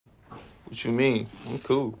What you mean? I'm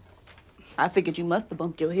cool. I figured you must have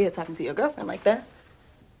bumped your head talking to your girlfriend like that.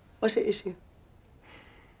 What's your issue?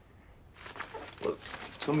 Look,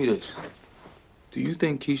 tell me this. Do you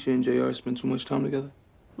think Keisha and JR spend too much time together?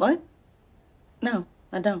 What? No,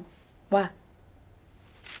 I don't. Why?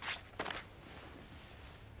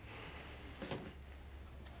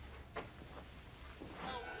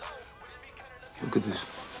 Look at this.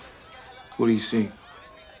 What do you see?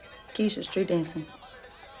 Keisha street dancing.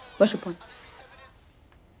 What's your point?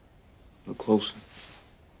 Look closer.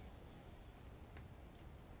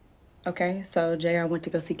 Okay, so JR went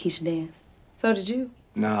to go see Keisha dance. So did you?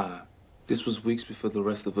 Nah. This was weeks before the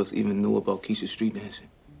rest of us even knew about Keisha street dancing.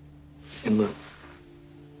 And look.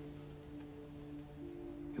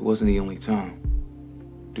 It wasn't the only time.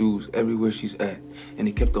 Dudes everywhere she's at. And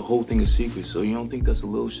they kept the whole thing a secret, so you don't think that's a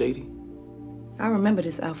little shady? I remember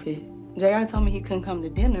this outfit. JR told me he couldn't come to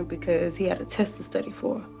dinner because he had a test to study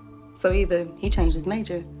for. So either he changed his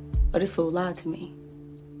major or this fool lied to me.